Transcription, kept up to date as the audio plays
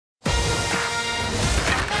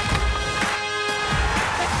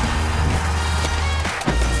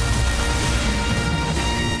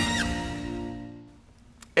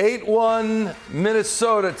8-1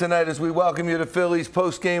 Minnesota tonight as we welcome you to Phillies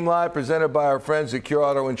PostGame Live, presented by our friends at Cure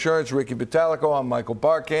Auto Insurance. Ricky Bottalico, I'm Michael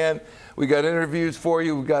Barkann. We got interviews for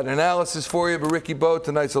you. We've got analysis for you. But Ricky Bo,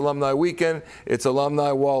 tonight's Alumni Weekend. It's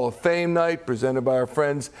Alumni Wall of Fame night, presented by our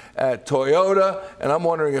friends at Toyota. And I'm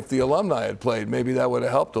wondering if the alumni had played. Maybe that would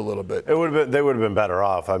have helped a little bit. It would have been. They would have been better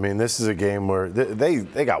off. I mean, this is a game where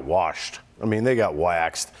they got washed. I mean, they got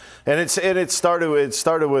waxed, and it started with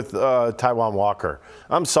Taijuan Walker.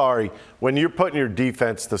 I'm sorry, when you're putting your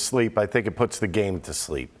defense to sleep, I think it puts the game to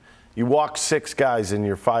sleep. You walk 6 guys in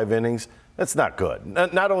your 5 innings. That's not good.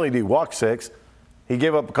 Not only did he walk 6, he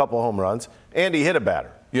gave up a couple home runs, and he hit a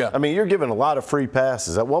batter. Yeah. I mean, you're giving a lot of free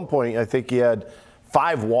passes. At one point, I think he had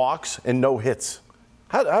 5 walks and no hits.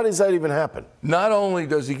 How does that even happen? Not only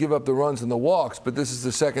does he give up the runs and the walks, but this is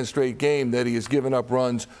the second straight game that he has given up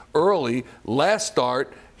runs early. Last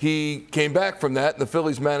start, he came back from that, and the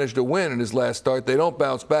Phillies managed to win in his last start. They don't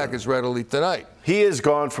bounce back as readily tonight. He has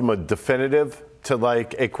gone from a definitive to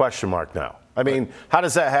like a question mark now. I mean, how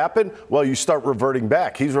does that happen? Well, you start reverting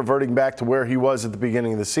back. He's reverting back to where he was at the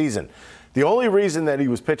beginning of the season. The only reason that he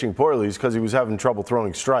was pitching poorly is because he was having trouble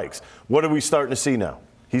throwing strikes. What are we starting to see now?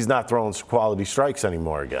 He's not throwing quality strikes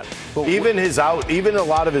anymore again. But even a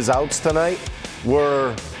lot of his outs tonight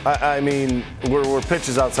were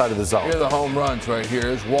pitches outside of the zone. Here are the home runs right here.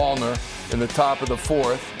 Here's Wallner in the top of the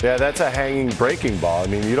 4th. Yeah, that's a hanging breaking ball. I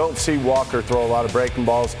mean, you don't see Walker throw a lot of breaking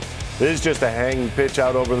balls. This is just a hanging pitch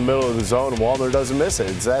out over the middle of the zone, and Wallner doesn't miss it.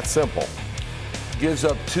 It's that simple. Gives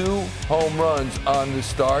up 2 home runs on the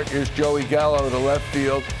start. Here's Joey Gallo to left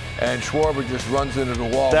field, and Schwarber just runs into the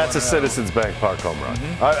wall. That's a Citizens Bank Park home run.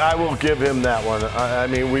 Mm-hmm. I will give him that one. I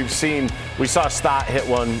mean, we saw Stott hit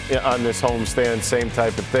one on this homestand, same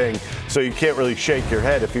type of thing. So you can't really shake your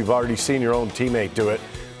head if you've already seen your own teammate do it.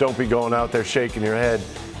 Don't be going out there shaking your head.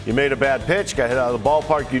 You made a bad pitch, got hit out of the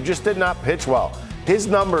ballpark. You just did not pitch well. His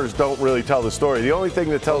numbers don't really tell the story. The only thing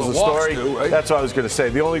that tells the story, that's what I was going to say.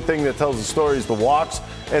 The only thing that tells the story is the walks.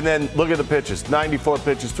 And then look at the pitches, 94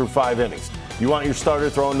 pitches through 5 innings. You want your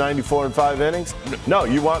starter throwing 94 in 5 innings? No,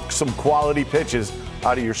 you want some quality pitches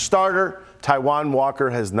out of your starter. Taijuan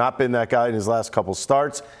Walker has not been that guy in his last couple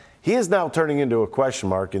starts. He is now turning into a question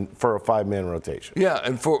mark for a 5-man rotation. Yeah,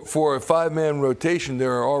 and for a 5-man rotation,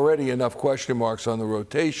 there are already enough question marks on the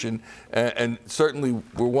rotation. And certainly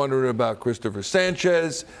we're wondering about Christopher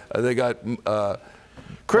Sanchez. They got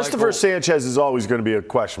Christopher Sanchez is always going to be a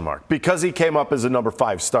question mark because he came up as a number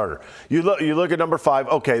 5 starter. You look at number 5.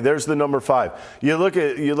 Okay, there's the number 5. You look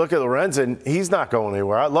at Lorenzen. He's not going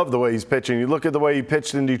anywhere. I love the way he's pitching. You look at the way he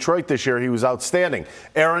pitched in Detroit this year. He was outstanding.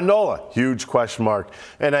 Aaron Nola, huge question mark.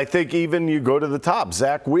 And I think even you go to the top.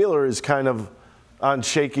 Zach Wheeler is kind of on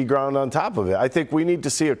shaky ground on top of it. I think we need to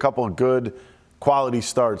see a couple of good quality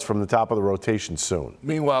starts from the top of the rotation soon.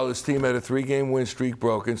 Meanwhile, this team had a 3-game win streak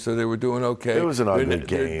broken, so they were doing okay. It was an ugly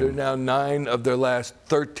game. They're now 9 of their last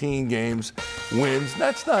 13 games wins.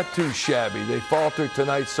 That's not too shabby. They faltered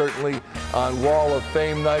tonight, certainly, on Wall of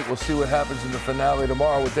Fame night. We'll see what happens in the finale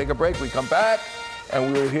tomorrow. We'll take a break. We come back,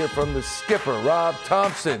 and we will hear from the skipper, Rob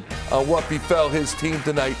Thompson, on what befell his team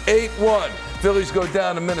tonight. 8-1. Phillies go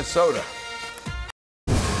down to Minnesota.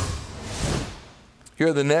 Here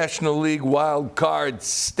are the National League Wild Card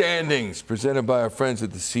standings presented by our friends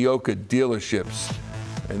at the Sioka dealerships.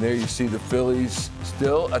 And there you see the Phillies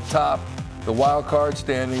still atop the wild card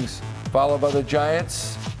standings, followed by the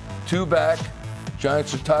Giants, 2 back.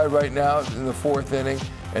 Giants are tied right now in the 4th inning.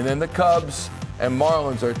 And then the Cubs and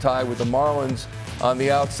Marlins are tied with the Marlins on the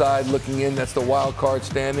outside looking in. That's the wild card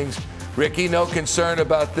standings. Ricky, no concern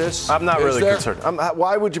about this? I'm not really concerned.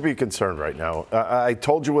 Why would you be concerned right now? I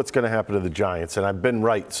told you what's going to happen to the Giants, and I've been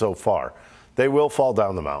right so far. They will fall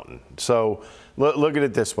down the mountain. So look at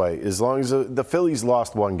it this way. As long as the Phillies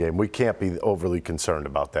lost 1 game, we can't be overly concerned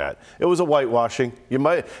about that. It was a whitewashing.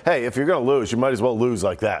 Hey, if you're going to lose, you might as well lose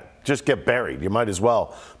like that. Just get buried. You might as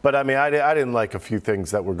well. But, I mean, I didn't like a few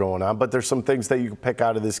things that were going on, but there's some things that you could pick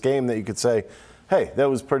out of this game that you could say, hey, that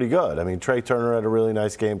was pretty good. I mean, Trey Turner had a really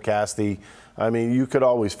nice game. Casty. I mean, you could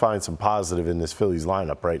always find some positive in this Phillies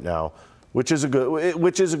lineup right now, which is a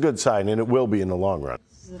good sign, and it will be in the long run.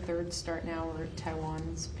 This is the 3rd start now where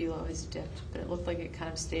Taijuan's velo has dipped, but it looked like it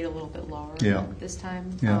kind of stayed a little bit lower this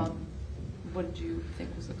time. Yeah. What did you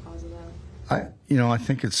think was the cause of that? I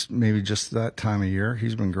think it's maybe just that time of year.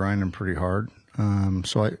 He's been grinding pretty hard.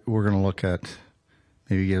 So we're going to look at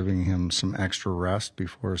maybe giving him some extra rest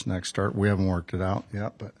before his next start. We haven't worked it out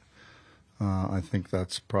yet, but I think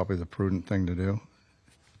that's probably the prudent thing to do.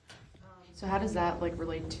 So how does that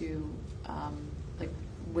relate to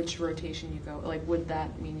which rotation you go? Would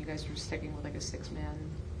that mean you guys were sticking with a 6-man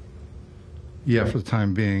Yeah, for the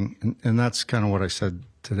time being, and that's kind of what I said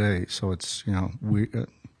today. So it's we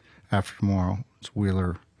after tomorrow it's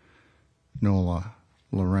Wheeler, Nola,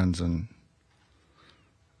 Lorenzen.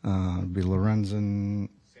 Be Lorenzen,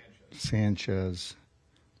 Sanchez,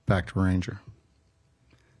 back to Ranger,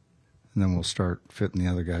 and then we'll start fitting the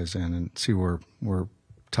other guys in and see where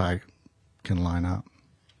Ty can line up.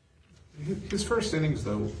 His first innings,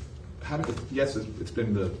 though, yes, it's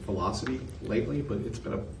been the velocity lately, but it's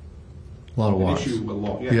been a lot of walks. Issue.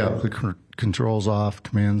 The control's off,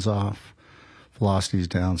 command's off, velocity's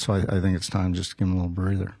down. So I think it's time just to give him a little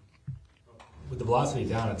breather. With the velocity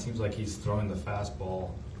down, it seems like he's throwing the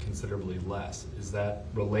fastball considerably less. Is that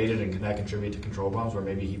related, and can that contribute to control problems, where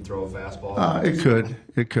maybe he'd throw a fastball? It could,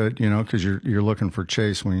 because you're looking for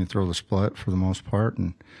chase when you throw the split for the most part,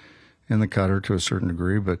 and the cutter to a certain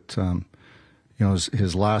degree. But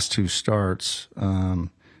his last two starts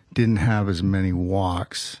didn't have as many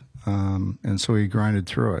walks, and so he grinded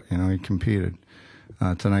through it. He competed.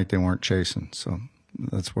 Tonight they weren't chasing, so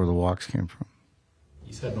that's where the walks came from.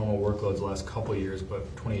 He's had normal workloads the last couple of years, but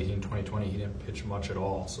 2018, 2020, he didn't pitch much at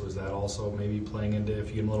all. So is that also maybe playing into if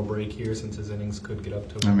you give him a little break here, since his innings could get up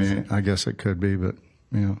to him? I mean, I guess it could be, but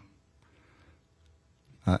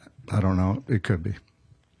I don't know. It could be.